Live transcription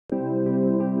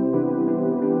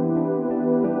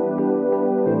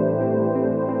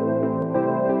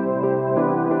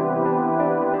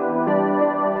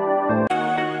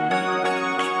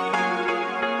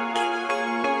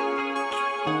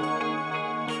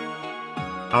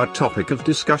Our topic of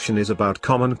discussion is about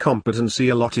common competency.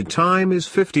 Allotted time is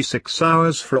 56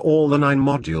 hours for all the 9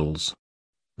 modules.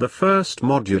 The first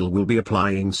module will be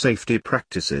applying safety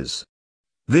practices.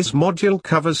 This module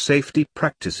covers safety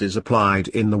practices applied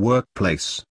in the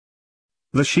workplace.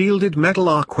 The shielded metal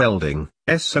arc welding,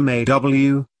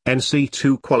 SMAW,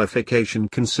 NC2 qualification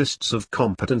consists of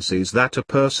competencies that a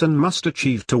person must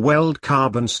achieve to weld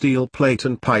carbon steel plate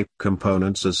and pipe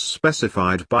components as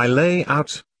specified by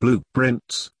layout,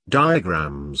 blueprints,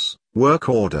 diagrams, work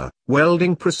order,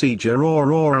 welding procedure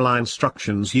or oral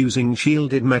instructions using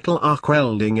shielded metal arc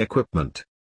welding equipment.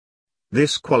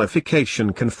 This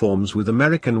qualification conforms with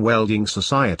American Welding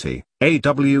Society,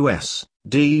 AWS,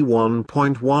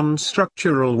 D1.1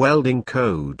 Structural Welding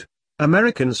Code,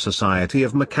 American Society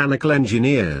of Mechanical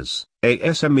Engineers,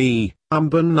 ASME,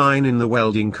 UMBN 9 in the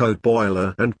Welding Code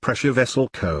Boiler and Pressure Vessel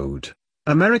Code,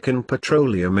 American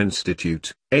Petroleum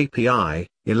Institute, API,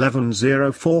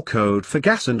 1104 Code for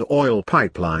Gas and Oil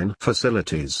Pipeline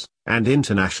Facilities, and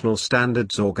International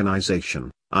Standards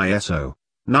Organization, ISO,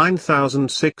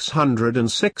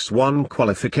 9606-1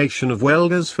 Qualification of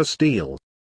Welders for Steel.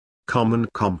 Common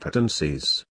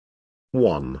competencies.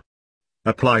 1.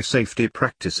 Apply safety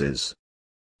practices.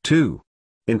 2.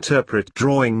 Interpret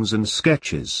drawings and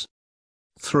sketches.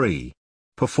 3.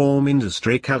 Perform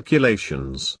industry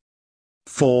calculations.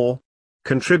 4.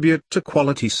 Contribute to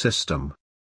quality system.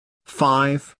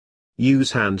 5.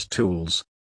 Use hand tools.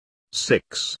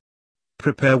 6.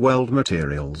 Prepare weld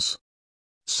materials.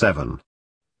 7.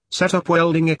 Set up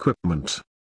welding equipment.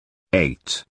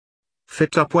 8.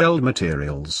 Fit up weld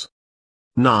materials.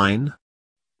 9.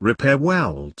 Repair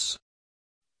welds.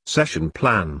 Session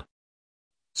plan.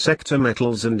 Sector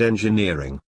Metals and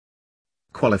Engineering.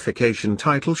 Qualification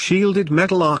title: Shielded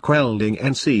Metal Arc Welding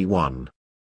NC1.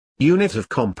 Unit of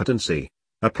Competency: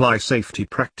 Apply Safety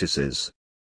Practices.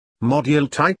 Module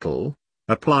title: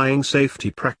 Applying Safety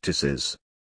Practices.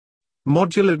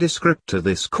 Modular descriptor: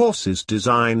 This course is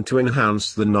designed to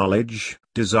enhance the knowledge,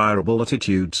 desirable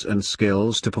attitudes and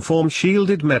skills to perform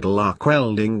shielded metal arc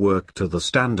welding work to the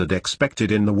standard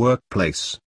expected in the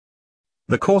workplace.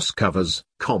 The course covers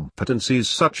competencies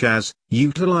such as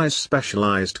utilize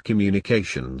specialized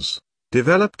communications,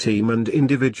 develop team and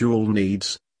individual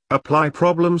needs, apply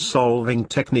problem-solving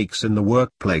techniques in the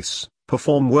workplace,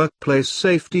 perform workplace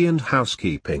safety and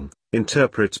housekeeping,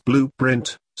 interpret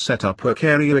blueprint, set up work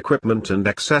area equipment and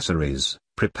accessories,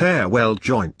 prepare weld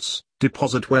joints,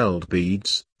 deposit weld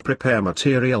beads, prepare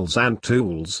materials and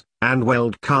tools, and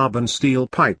weld carbon steel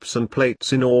pipes and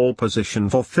plates in all position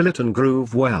for fillet and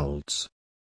groove welds.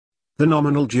 The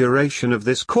nominal duration of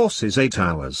this course is 8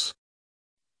 hours.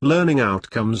 Learning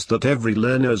outcomes that every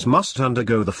learners must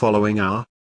undergo the following are: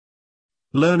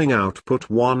 Learning output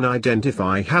 1.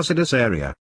 Identify hazardous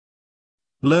area.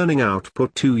 Learning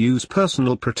output 2. Use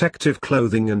personal protective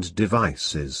clothing and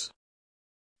devices.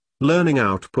 Learning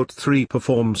output 3.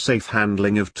 Perform safe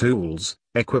handling of tools,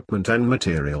 equipment and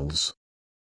materials.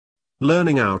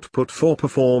 Learning output 4.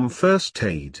 Perform first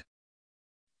aid.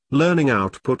 Learning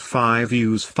output 5.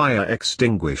 Use fire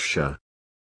extinguisher.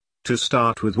 To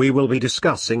start with, we will be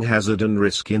discussing hazard and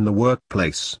risk in the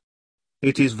workplace.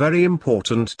 It is very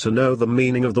important to know the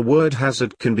meaning of the word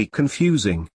hazard can be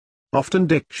confusing. Often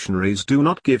dictionaries do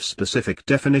not give specific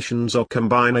definitions or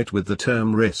combine it with the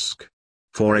term risk.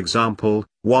 For example,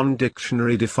 one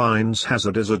dictionary defines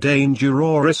hazard as a danger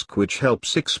or risk, which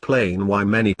helps explain why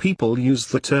many people use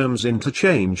the terms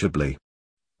interchangeably.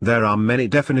 There are many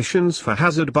definitions for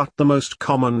hazard, but the most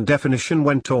common definition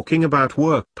when talking about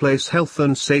workplace health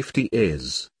and safety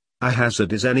is: a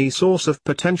hazard is any source of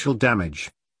potential damage,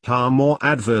 harm or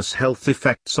adverse health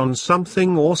effects on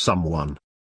something or someone.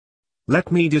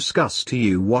 Let me discuss to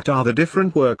you what are the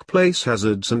different workplace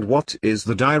hazards and what is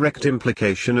the direct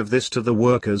implication of this to the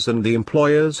workers. And the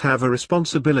employers have a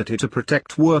responsibility to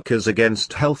protect workers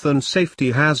against health and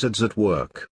safety hazards at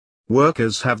work.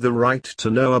 Workers have the right to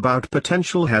know about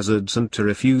potential hazards and to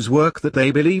refuse work that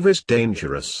they believe is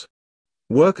dangerous.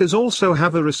 Workers also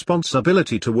have a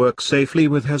responsibility to work safely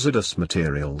with hazardous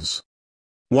materials.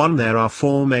 1. There are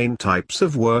 4 main types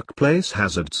of workplace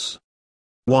hazards.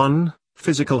 1.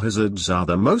 Physical hazards are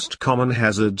the most common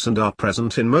hazards and are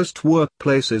present in most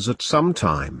workplaces at some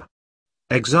time.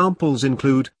 Examples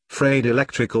include frayed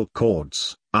electrical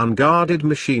cords, unguarded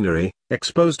machinery,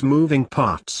 exposed moving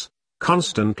parts,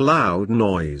 constant loud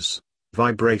noise,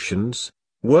 vibrations,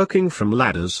 working from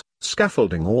ladders,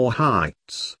 scaffolding or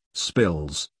heights,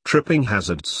 spills, tripping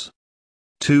hazards.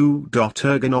 2.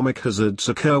 Ergonomic hazards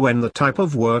occur when the type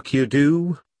of work you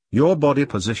do, your body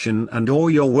position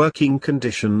and/or your working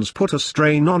conditions put a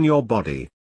strain on your body.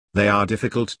 They are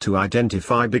difficult to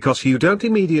identify because you don't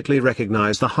immediately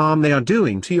recognize the harm they are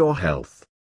doing to your health.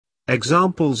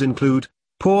 Examples include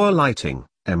poor lighting,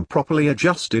 improperly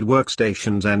adjusted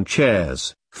workstations and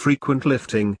chairs, frequent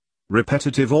lifting,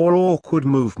 repetitive or awkward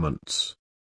movements.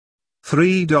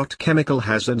 3. Chemical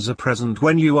hazards are present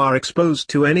when you are exposed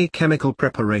to any chemical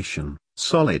preparation,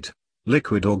 solid,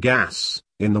 liquid or gas,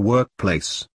 in the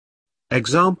workplace.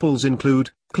 Examples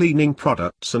include cleaning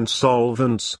products and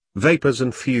solvents, vapors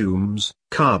and fumes,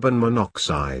 carbon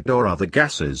monoxide or other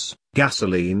gases,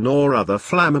 gasoline or other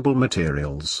flammable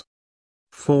materials.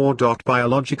 4.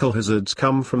 Biological hazards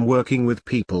come from working with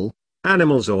people,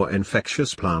 animals or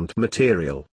infectious plant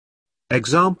material.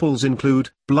 Examples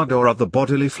include blood or other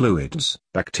bodily fluids,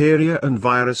 bacteria and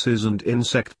viruses and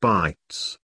insect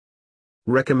bites.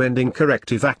 Recommending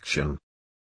corrective action.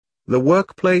 The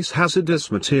Workplace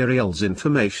Hazardous Materials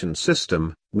Information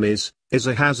System, WHMIS, is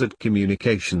a hazard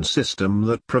communication system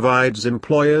that provides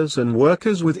employers and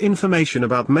workers with information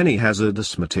about many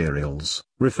hazardous materials,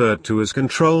 referred to as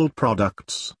controlled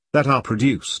products, that are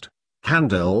produced,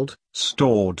 handled,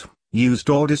 stored, used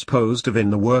or disposed of in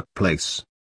the workplace.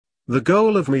 The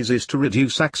goal of WHMIS is to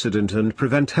reduce accident and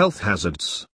prevent health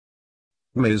hazards.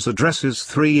 WHMIS addresses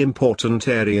 3 important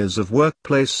areas of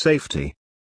workplace safety.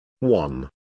 1.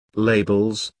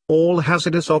 Labels. All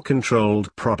hazardous or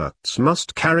controlled products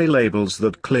must carry labels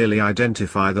that clearly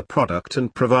identify the product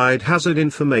and provide hazard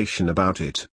information about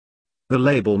it. The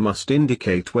label must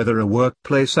indicate whether a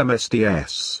workplace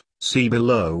MSDS, see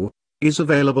below, is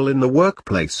available in the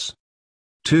workplace.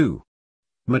 2.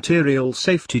 Material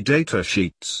safety data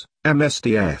sheets,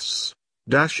 MSDS,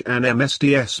 and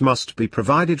MSDS must be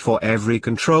provided for every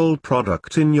controlled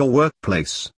product in your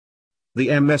workplace. The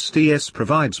MSDS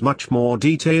provides much more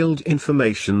detailed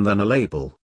information than a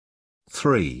label.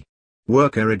 3.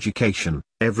 Worker education.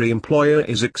 Every employer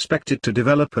is expected to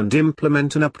develop and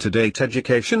implement an up-to-date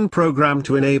education program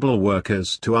to enable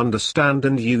workers to understand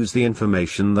and use the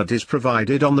information that is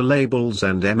provided on the labels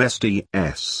and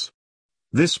MSDS.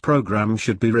 This program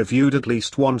should be reviewed at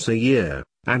least once a year,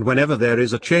 and whenever there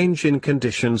is a change in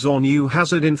conditions or new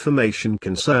hazard information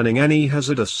concerning any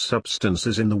hazardous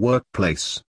substances in the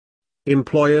workplace.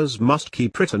 Employers must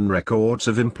keep written records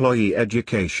of employee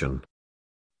education.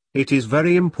 It is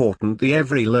very important that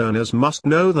every learners must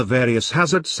know the various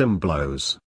hazard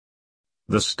symbols.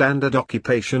 The Standard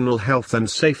Occupational Health and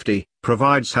Safety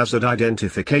provides hazard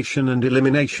identification and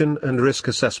elimination and risk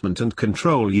assessment and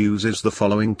control uses the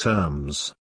following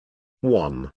terms.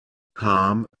 1.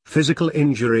 Harm, physical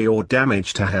injury or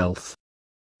damage to health.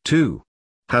 2.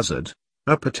 Hazard,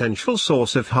 a potential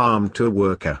source of harm to a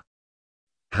worker.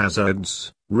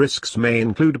 Hazards, risks may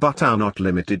include but are not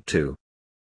limited to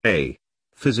A.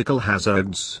 Physical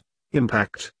hazards,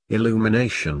 impact,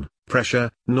 illumination,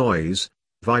 pressure, noise,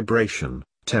 vibration,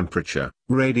 temperature,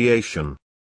 radiation.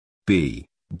 B.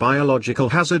 Biological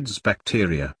hazards,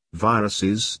 bacteria,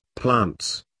 viruses,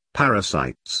 plants,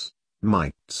 parasites,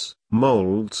 mites,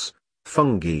 molds,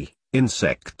 fungi,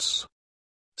 insects.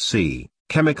 C.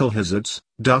 Chemical hazards,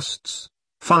 dusts,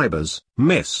 fibers,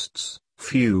 mists,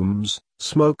 fumes,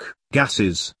 smoke,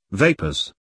 gases,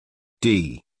 vapors.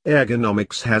 D.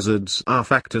 Ergonomics hazards are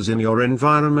factors in your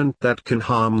environment that can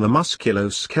harm the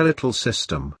musculoskeletal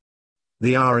system.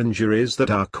 They are injuries that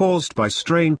are caused by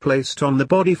strain placed on the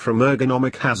body from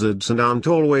ergonomic hazards and aren't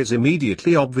always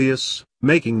immediately obvious,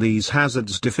 making these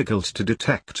hazards difficult to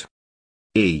detect.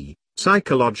 E.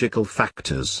 Psychological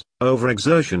factors,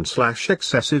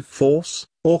 overexertion/excessive force,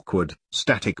 awkward,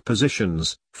 static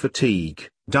positions, fatigue,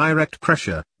 direct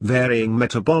pressure, varying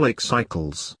metabolic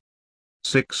cycles.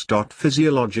 6.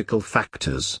 Physiological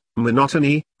factors,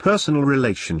 monotony, personal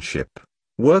relationship,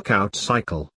 workout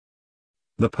cycle.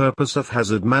 The purpose of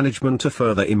hazard management to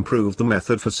further improve the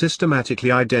method for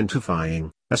systematically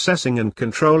identifying, assessing and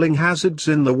controlling hazards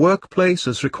in the workplace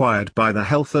as required by the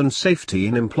Health and Safety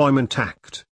in Employment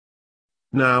Act.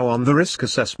 Now on the risk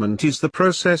assessment is the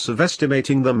process of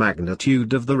estimating the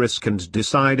magnitude of the risk and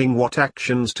deciding what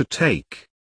actions to take.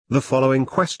 The following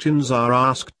questions are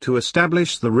asked to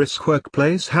establish the risk.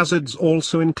 Workplace hazards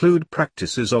also include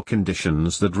practices or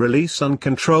conditions that release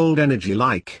uncontrolled energy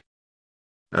like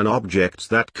an object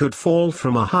that could fall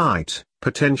from a height,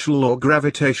 potential or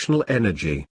gravitational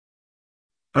energy.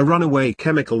 A runaway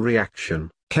chemical reaction,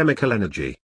 chemical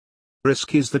energy.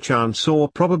 Risk is the chance or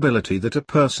probability that a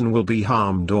person will be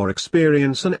harmed or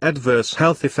experience an adverse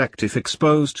health effect if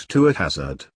exposed to a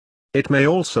hazard. It may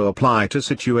also apply to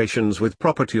situations with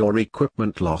property or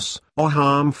equipment loss, or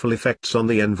harmful effects on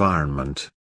the environment.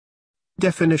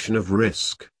 Definition of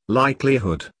risk: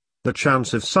 likelihood, the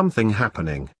chance of something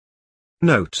happening.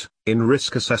 Note: in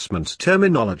risk assessment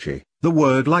terminology, the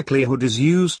word likelihood is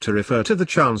used to refer to the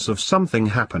chance of something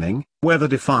happening, whether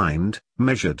defined,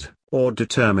 measured, or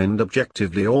determined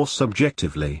objectively or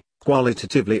subjectively,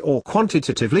 qualitatively or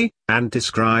quantitatively, and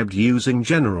described using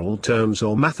general terms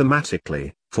or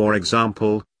mathematically, for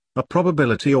example, a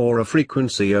probability or a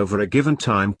frequency over a given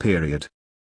time period.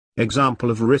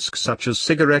 Example of risks such as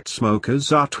cigarette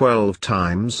smokers are 12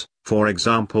 times, for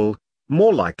example,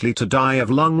 more likely to die of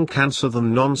lung cancer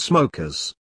than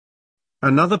non-smokers.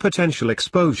 Another potential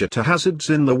exposure to hazards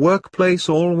in the workplace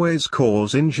always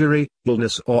cause injury,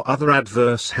 illness or other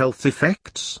adverse health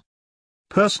effects.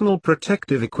 Personal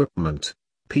protective equipment,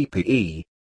 PPE.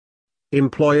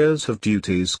 Employers have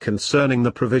duties concerning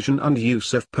the provision and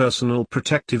use of personal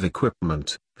protective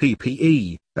equipment,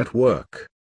 PPE, at work.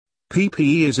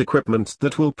 PPE is equipment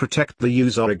that will protect the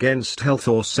user against health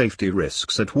or safety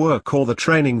risks at work or the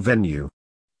training venue.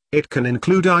 It can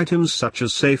include items such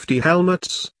as safety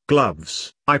helmets,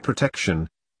 gloves, eye protection,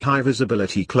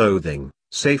 high-visibility clothing,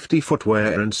 safety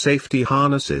footwear and safety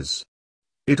harnesses.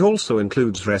 It also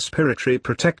includes respiratory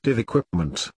protective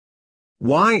equipment.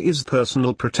 Why is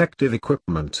personal protective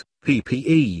equipment,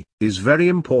 PPE, is very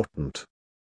important?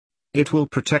 It will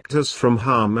protect us from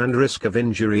harm and risk of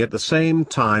injury at the same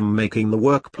time making the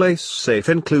workplace safe.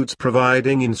 Includes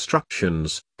providing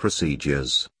instructions,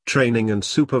 procedures, training and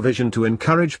supervision to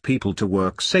encourage people to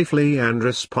work safely and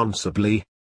responsibly.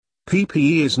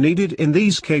 PPE is needed in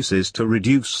these cases to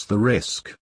reduce the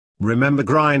risk. Remember,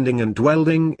 grinding and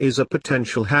welding is a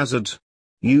potential hazard.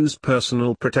 Use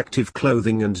personal protective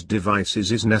clothing and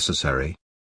devices is necessary.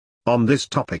 On this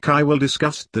topic I will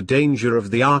discuss the danger of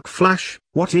the arc flash.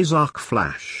 What is arc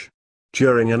flash?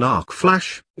 During an arc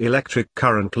flash, electric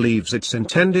current leaves its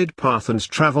intended path and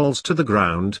travels to the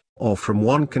ground, or from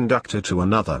one conductor to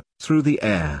another, through the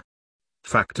air.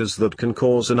 Factors that can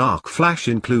cause an arc flash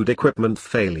include equipment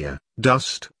failure,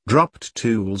 dust, dropped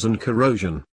tools and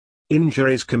corrosion.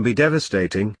 Injuries can be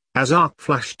devastating, as arc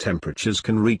flash temperatures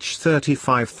can reach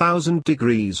 35,000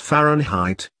 degrees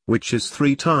Fahrenheit, which is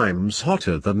 3 times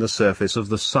hotter than the surface of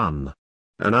the sun.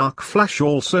 An arc flash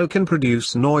also can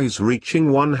produce noise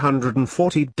reaching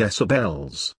 140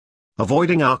 decibels.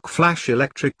 Avoiding arc flash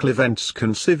electrical events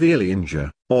can severely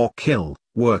injure, or kill,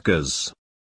 workers.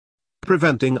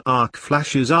 Preventing arc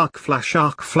flashes. Arc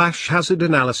flash hazard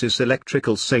analysis.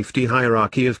 Electrical safety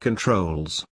hierarchy of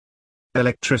controls.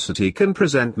 Electricity can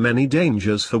present many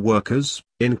dangers for workers,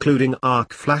 including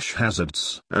arc flash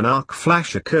hazards. An arc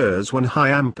flash occurs when high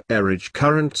amperage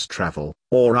currents travel,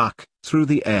 or arc, through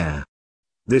the air.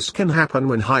 This can happen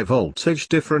when high voltage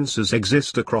differences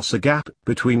exist across a gap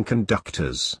between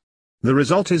conductors. The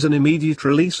result is an immediate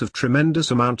release of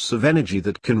tremendous amounts of energy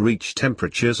that can reach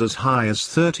temperatures as high as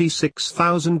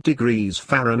 36,000 degrees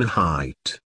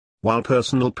Fahrenheit. While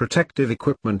personal protective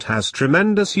equipment has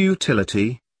tremendous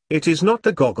utility, it is not.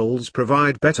 The goggles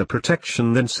provide better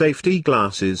protection than safety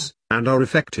glasses, and are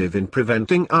effective in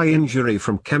preventing eye injury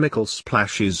from chemical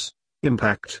splashes,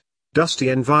 impact, dusty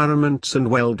environments and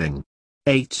welding.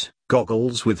 8.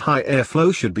 Goggles with high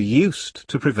airflow should be used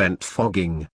to prevent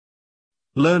fogging.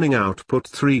 Learning output.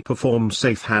 3. Perform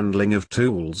safe handling of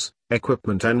tools,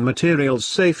 equipment and materials.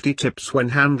 Safety tips when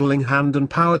handling hand and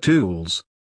power tools.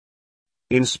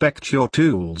 Inspect your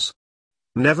tools.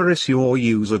 Never issue or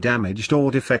use a damaged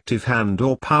or defective hand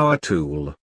or power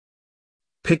tool.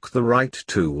 Pick the right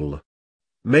tool.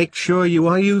 Make sure you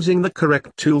are using the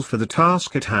correct tool for the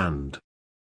task at hand.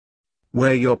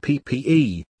 Wear your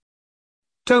PPE.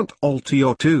 Don't alter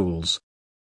your tools.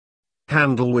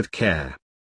 Handle with care.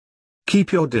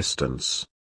 Keep your distance.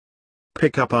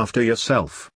 Pick up after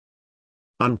yourself.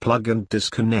 Unplug and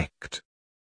disconnect.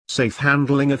 Safe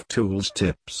handling of tools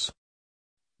tips.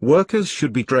 Workers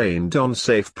should be trained on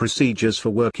safe procedures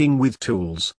for working with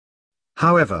tools.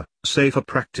 However, safer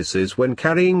practices when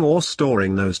carrying or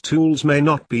storing those tools may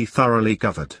not be thoroughly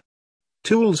covered.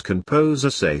 Tools can pose a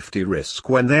safety risk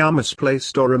when they are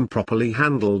misplaced or improperly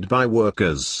handled by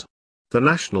workers. The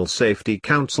National Safety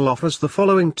Council offers the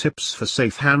following tips for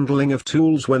safe handling of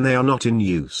tools when they are not in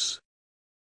use.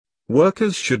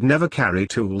 Workers should never carry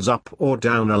tools up or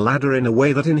down a ladder in a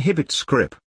way that inhibits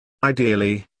grip.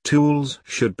 Ideally, tools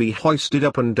should be hoisted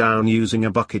up and down using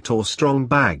a bucket or strong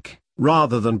bag,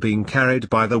 rather than being carried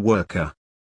by the worker.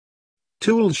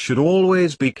 Tools should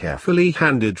always be carefully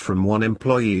handed from one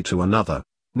employee to another,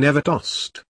 never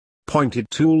tossed. Pointed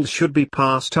tools should be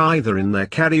passed either in their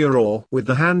carrier or with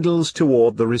the handles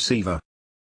toward the receiver.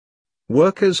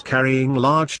 Workers carrying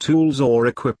large tools or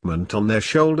equipment on their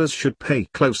shoulders should pay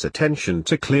close attention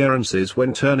to clearances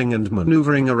when turning and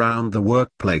maneuvering around the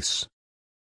workplace.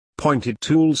 Pointed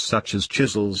tools such as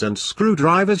chisels and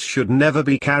screwdrivers should never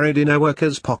be carried in a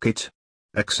worker's pocket.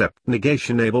 Except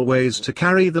negation-able ways to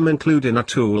carry them include in a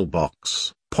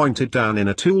toolbox, pointed down in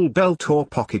a tool belt or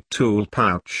pocket tool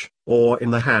pouch, or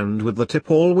in the hand with the tip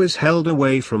always held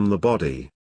away from the body.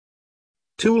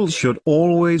 Tools should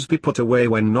always be put away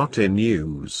when not in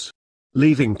use.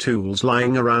 Leaving tools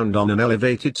lying around on an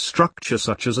elevated structure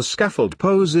such as a scaffold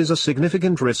poses a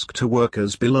significant risk to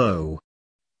workers below.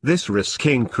 This risk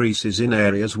increases in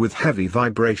areas with heavy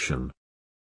vibration.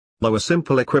 Lower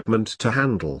simple equipment to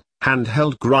handle.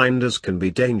 Handheld grinders can be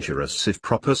dangerous if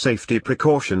proper safety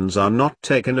precautions are not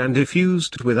taken and if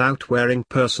used without wearing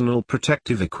personal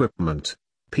protective equipment,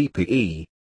 PPE.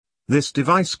 This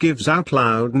device gives out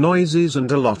loud noises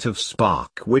and a lot of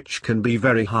spark which can be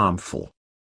very harmful.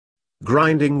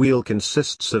 Grinding wheel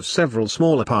consists of several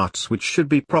smaller parts which should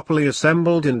be properly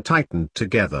assembled and tightened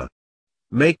together.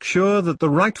 Make sure that the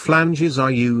right flanges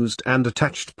are used and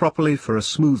attached properly for a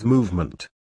smooth movement.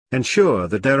 Ensure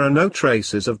that there are no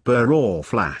traces of burr or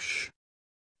flash.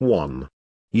 1.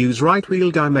 Use right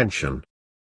wheel dimension.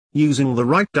 Using the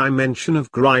right dimension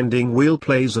of grinding wheel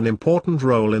plays an important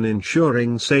role in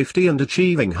ensuring safety and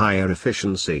achieving higher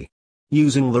efficiency.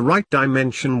 Using the right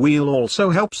dimension wheel also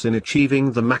helps in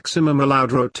achieving the maximum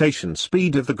allowed rotation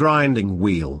speed of the grinding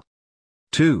wheel.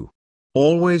 2.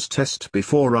 Always test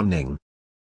before running.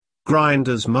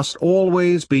 Grinders must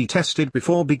always be tested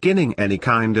before beginning any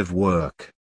kind of work.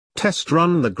 Test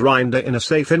run the grinder in a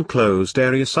safe enclosed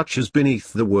area such as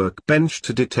beneath the workbench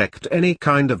to detect any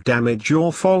kind of damage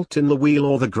or fault in the wheel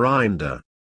or the grinder.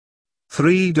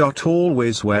 3.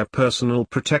 Always wear personal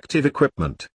protective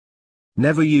equipment.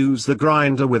 Never use the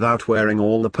grinder without wearing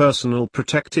all the personal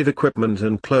protective equipment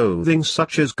and clothing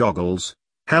such as goggles,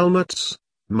 helmets,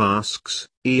 masks,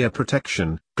 ear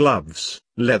protection, gloves,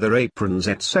 leather aprons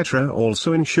etc.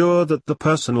 Also ensure that the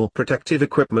personal protective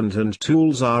equipment and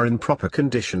tools are in proper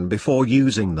condition before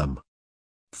using them.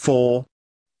 4.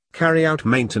 Carry out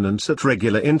maintenance at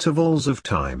regular intervals of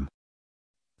time.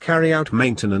 Carry out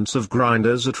maintenance of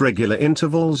grinders at regular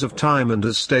intervals of time and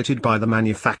as stated by the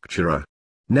manufacturer.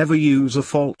 Never use a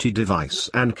faulty device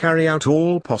and carry out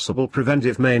all possible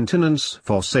preventive maintenance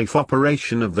for safe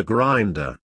operation of the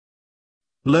grinder.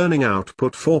 Learning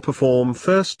output for perform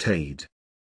first aid.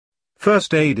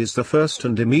 First aid is the first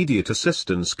and immediate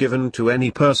assistance given to any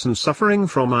person suffering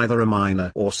from either a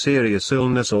minor or serious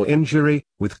illness or injury,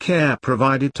 with care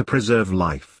provided to preserve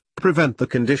life, prevent the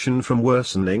condition from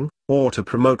worsening, or to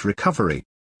promote recovery.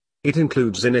 It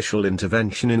includes initial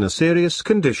intervention in a serious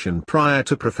condition prior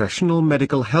to professional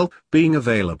medical help being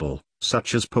available,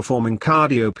 such as performing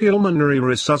cardiopulmonary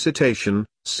resuscitation,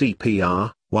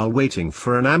 CPR, while waiting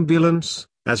for an ambulance,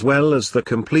 as well as the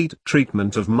complete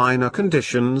treatment of minor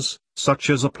conditions, such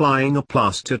as applying a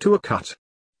plaster to a cut.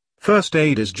 First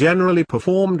aid is generally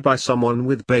performed by someone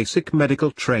with basic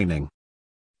medical training.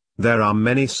 There are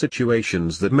many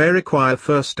situations that may require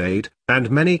first aid, and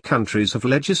many countries have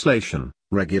legislation,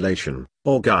 regulation,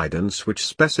 or guidance which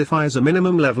specifies a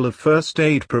minimum level of first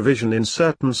aid provision in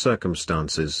certain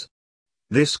circumstances.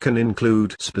 This can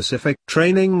include specific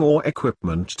training or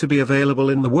equipment to be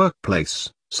available in the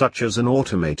workplace, such as an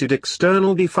automated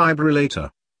external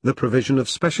defibrillator, the provision of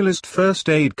specialist first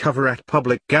aid cover at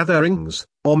public gatherings,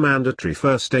 or mandatory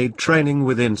first aid training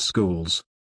within schools.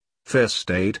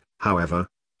 First aid, however,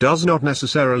 does not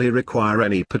necessarily require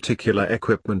any particular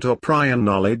equipment or prior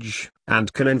knowledge,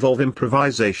 and can involve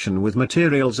improvisation with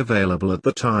materials available at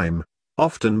the time,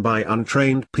 often by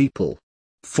untrained people.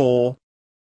 4.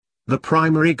 The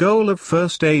primary goal of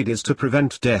first aid is to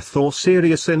prevent death or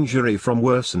serious injury from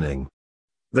worsening.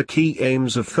 The key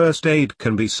aims of first aid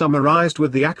can be summarized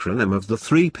with the acronym of the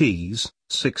 3 Ps,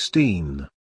 16.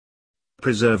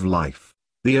 Preserve life.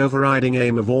 The overriding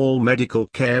aim of all medical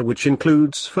care, which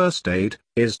includes first aid,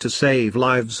 is to save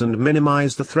lives and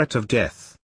minimize the threat of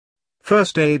death.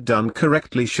 First aid done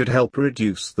correctly should help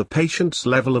reduce the patient's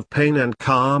level of pain and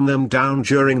calm them down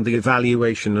during the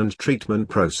evaluation and treatment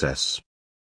process.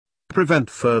 Prevent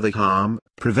further harm.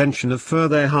 Prevention of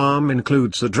further harm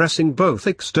includes addressing both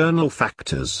external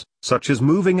factors, such as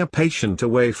moving a patient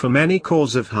away from any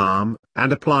cause of harm,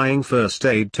 and applying first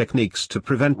aid techniques to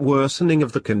prevent worsening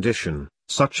of the condition,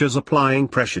 such as applying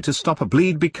pressure to stop a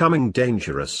bleed becoming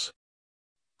dangerous.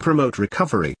 Promote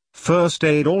recovery. First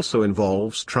aid also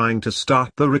involves trying to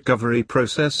start the recovery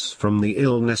process from the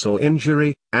illness or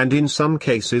injury, and in some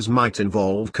cases might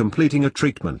involve completing a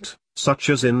treatment, such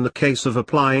as in the case of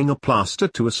applying a plaster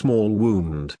to a small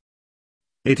wound.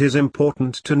 It is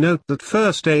important to note that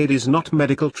first aid is not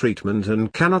medical treatment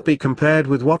and cannot be compared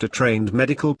with what a trained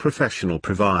medical professional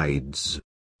provides.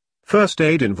 First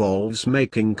aid involves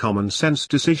making common sense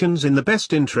decisions in the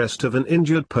best interest of an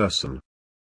injured person.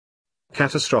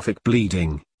 Catastrophic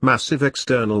bleeding, massive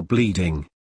external bleeding.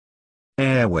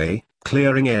 Airway,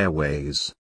 clearing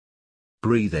airways.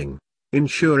 Breathing,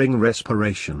 ensuring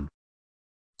respiration.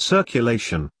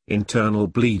 Circulation, internal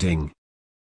bleeding.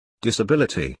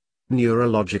 Disability,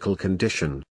 neurological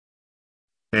condition.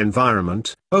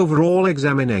 Environment, overall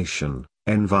examination,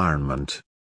 environment.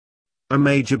 A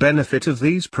major benefit of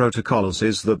these protocols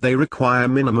is that they require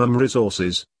minimum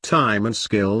resources, time and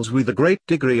skills with a great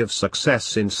degree of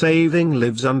success in saving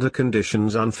lives under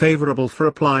conditions unfavorable for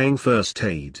applying first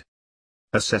aid.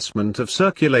 Assessment of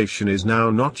circulation is now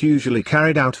not usually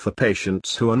carried out for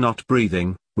patients who are not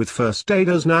breathing, with first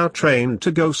aiders now trained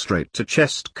to go straight to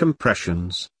chest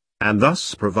compressions, and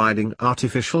thus providing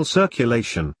artificial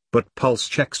circulation, but pulse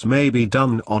checks may be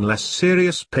done on less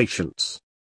serious patients.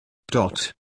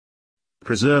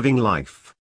 Preserving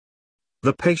life.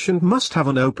 The patient must have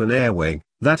an open airway,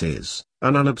 that is,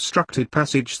 an unobstructed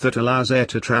passage that allows air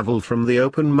to travel from the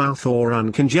open mouth or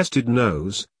uncongested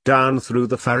nose, down through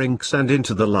the pharynx and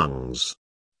into the lungs.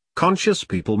 Conscious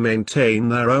people maintain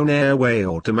their own airway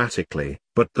automatically,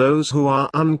 but those who are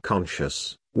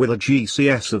unconscious, with a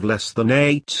GCS of less than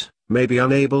 8, may be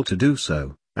unable to do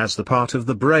so, as the part of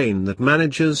the brain that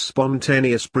manages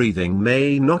spontaneous breathing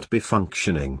may not be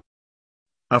functioning.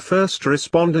 A first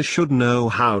responder should know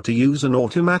how to use an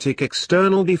automatic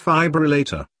external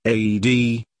defibrillator,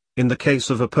 AED, in the case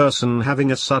of a person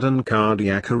having a sudden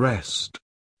cardiac arrest.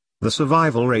 The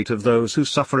survival rate of those who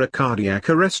suffer a cardiac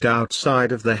arrest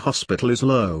outside of the hospital is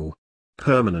low.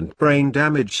 Permanent brain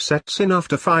damage sets in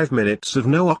after 5 minutes of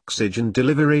no oxygen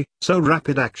delivery, so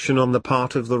rapid action on the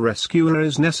part of the rescuer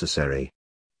is necessary.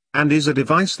 And is a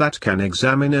device that can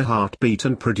examine a heartbeat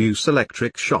and produce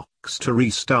electric shocks to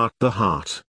restart the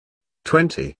heart.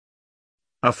 20.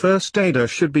 A first aider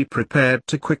should be prepared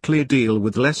to quickly deal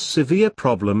with less severe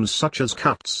problems such as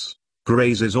cuts,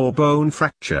 grazes or bone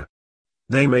fracture.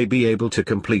 They may be able to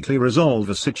completely resolve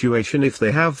a situation if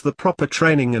they have the proper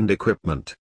training and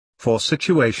equipment. For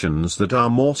situations that are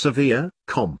more severe,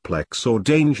 complex or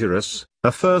dangerous,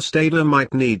 a first aider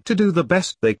might need to do the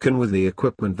best they can with the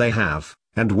equipment they have,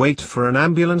 and wait for an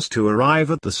ambulance to arrive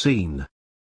at the scene.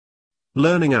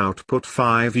 Learning Output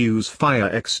 5. Use fire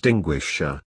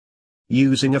extinguisher.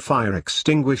 Using a fire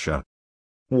extinguisher.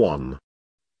 1.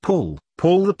 Pull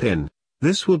the pin.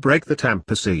 This will break the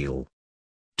tamper seal.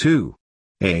 2.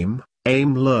 Aim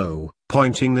low,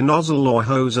 pointing the nozzle or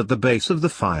hose at the base of the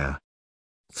fire.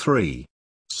 3.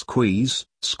 Squeeze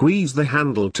the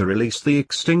handle to release the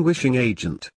extinguishing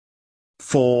agent.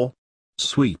 4.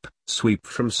 Sweep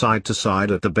from side to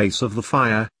side at the base of the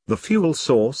fire, the fuel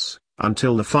source,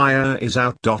 until the fire is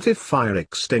out. If fire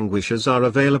extinguishers are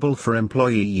available for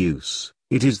employee use,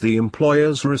 it is the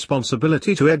employer's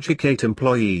responsibility to educate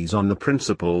employees on the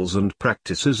principles and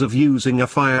practices of using a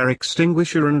fire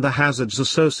extinguisher and the hazards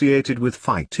associated with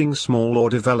fighting small or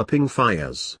developing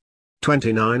fires.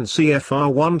 29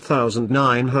 CFR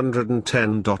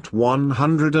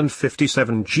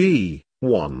 1910.157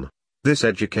 G1. This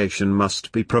education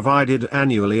must be provided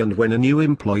annually and when a new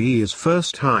employee is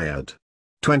first hired.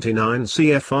 29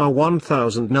 CFR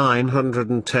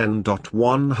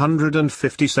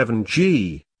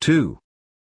 1910.157 G2.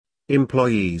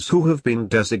 Employees who have been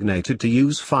designated to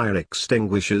use fire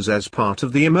extinguishers as part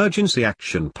of the emergency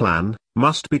action plan,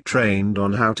 must be trained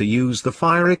on how to use the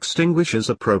fire extinguishers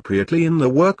appropriately in the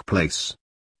workplace.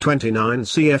 29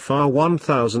 CFR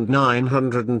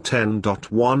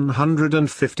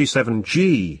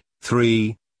 1910.157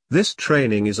 G3. This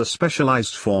training is a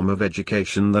specialized form of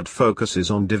education that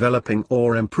focuses on developing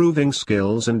or improving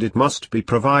skills, and it must be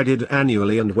provided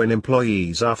annually and when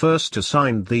employees are first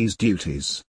assigned these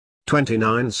duties.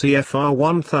 29 CFR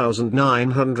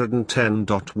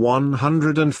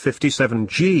 1910.157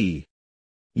 G.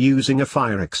 Using a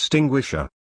fire extinguisher.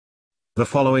 The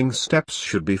following steps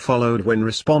should be followed when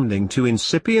responding to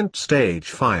incipient stage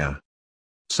fire.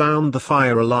 Sound the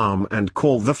fire alarm and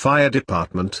call the fire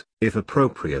department, if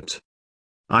appropriate.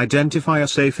 Identify a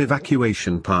safe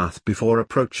evacuation path before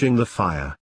approaching the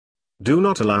fire. Do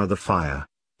not allow the fire,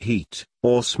 heat,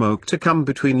 or smoke to come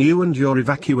between you and your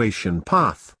evacuation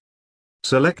path.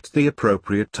 Select the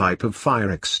appropriate type of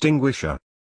fire extinguisher.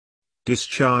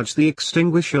 Discharge the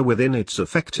extinguisher within its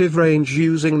effective range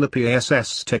using the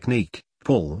PSS technique: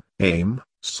 pull, aim,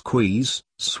 squeeze,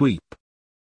 sweep.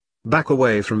 Back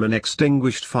away from an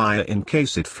extinguished fire in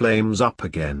case it flames up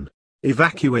again.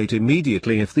 Evacuate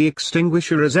immediately if the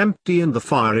extinguisher is empty and the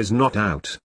fire is not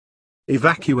out.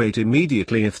 Evacuate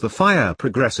immediately if the fire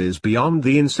progresses beyond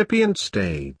the incipient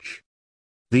stage.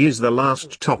 The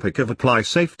last topic of apply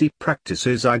safety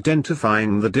practices,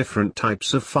 identifying the different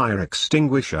types of fire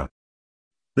extinguisher.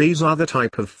 These are the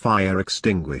type of fire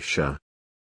extinguisher.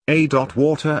 A.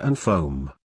 Water and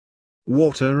foam.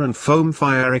 Water and foam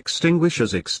fire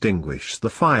extinguishers extinguish the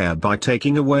fire by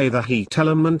taking away the heat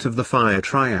element of the fire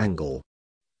triangle.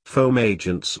 Foam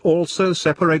agents also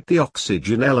separate the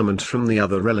oxygen element from the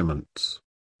other elements.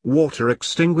 Water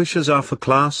extinguishers are for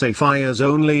Class A fires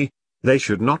only. They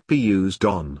should not be used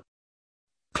on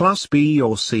Class B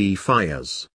or C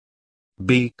fires.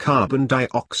 B. Carbon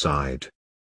dioxide.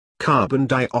 Carbon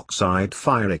dioxide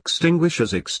fire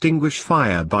extinguishers extinguish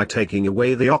fire by taking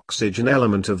away the oxygen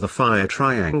element of the fire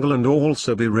triangle and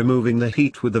also by removing the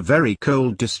heat with a very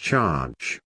cold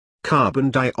discharge. Carbon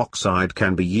dioxide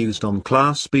can be used on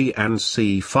Class B and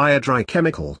C fire dry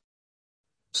chemical.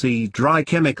 C. Dry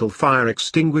chemical fire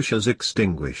extinguishers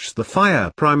extinguish the fire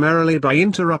primarily by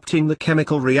interrupting the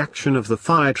chemical reaction of the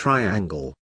fire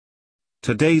triangle.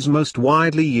 Today's most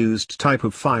widely used type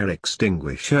of fire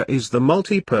extinguisher is the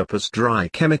multi-purpose dry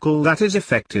chemical that is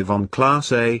effective on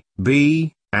Class A,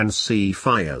 B, and C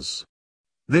fires.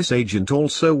 This agent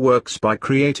also works by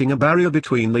creating a barrier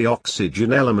between the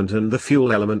oxygen element and the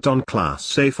fuel element on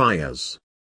Class A fires.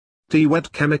 D.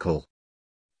 Wet chemical.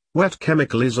 Wet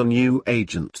chemical is a new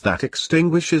agent that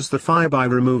extinguishes the fire by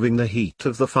removing the heat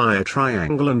of the fire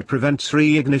triangle and prevents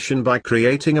reignition by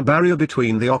creating a barrier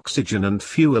between the oxygen and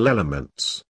fuel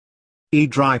elements. E.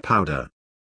 Dry powder.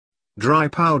 Dry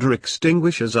powder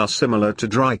extinguishers are similar to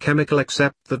dry chemical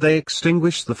except that they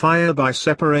extinguish the fire by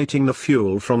separating the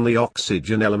fuel from the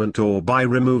oxygen element or by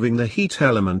removing the heat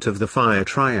element of the fire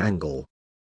triangle.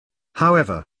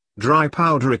 However, dry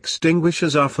powder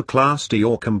extinguishers are for Class D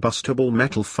or combustible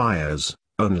metal fires,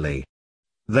 only.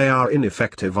 They are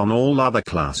ineffective on all other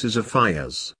classes of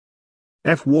fires.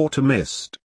 F. Water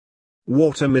mist.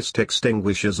 Water mist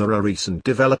extinguishers are a recent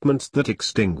development that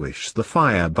extinguish the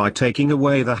fire by taking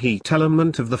away the heat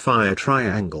element of the fire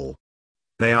triangle.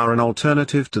 They are an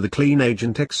alternative to the clean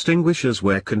agent extinguishers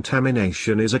where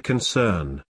contamination is a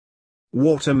concern.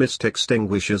 Water mist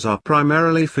extinguishers are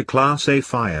primarily for Class A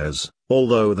fires,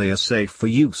 although they are safe for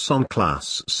use on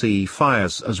Class C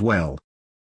fires as well.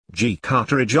 G.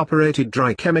 Cartridge-operated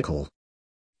dry chemical.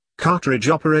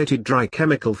 Cartridge-operated dry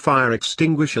chemical fire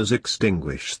extinguishers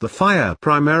extinguish the fire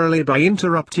primarily by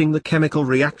interrupting the chemical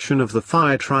reaction of the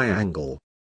fire triangle.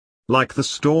 Like the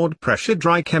stored pressure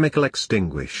dry chemical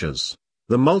extinguishers,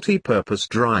 the multi-purpose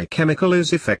dry chemical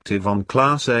is effective on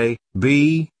Class A,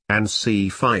 B, and C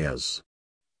fires.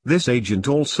 This agent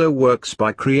also works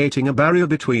by creating a barrier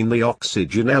between the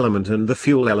oxygen element and the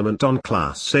fuel element on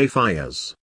Class A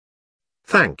fires.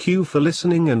 Thank you for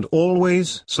listening and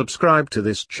always subscribe to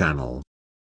this channel.